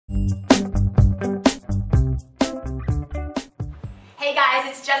Hey guys,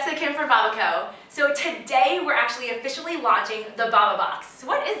 it's Jessica Kim from BabbaCo. So today we're actually officially launching the BabbaBox. So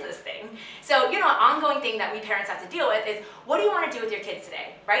what is this thing? So, an ongoing thing that we parents have to deal with is, what do you want to do with your kids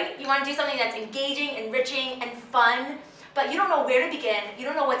today, right? You want to do something that's engaging, enriching, and fun, but you don't know where to begin, you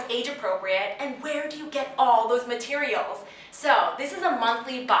don't know what's age appropriate, and where do you get all those materials? So this is a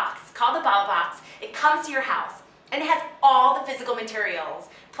monthly box called the BabbaBox. It comes to your house, and it has all the physical materials,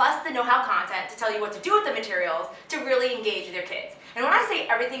 plus the know-how content to tell you what to do with the materials to really engage with your kids. And when I say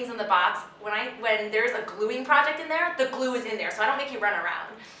everything's in the box, when there's a gluing project in there, the glue is in there, so I don't make you run around.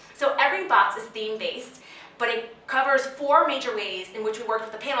 So every box is theme-based, but it covers 4 major ways in which we work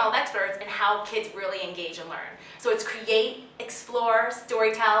with a panel of experts in how kids really engage and learn. So it's create, explore,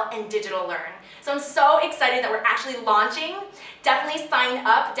 storytell, and digital learn. So I'm so excited that we're actually launching. Definitely sign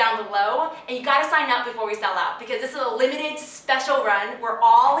up down below, and you gotta sign up before we sell out, because this is a limited special run. We're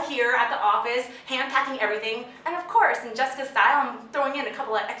all here at the office, hand packing everything, and of course, in Jessica's style, I'm throwing in a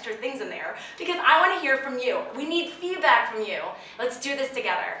couple of extra things in there, because I wanna hear from you. We need feedback from you. Let's do this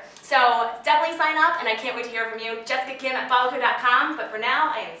together. So definitely sign up, and I can't wait to hear from you. Jessica Kim at BabbaCo.com, but for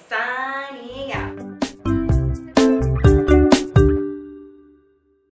now, I am signing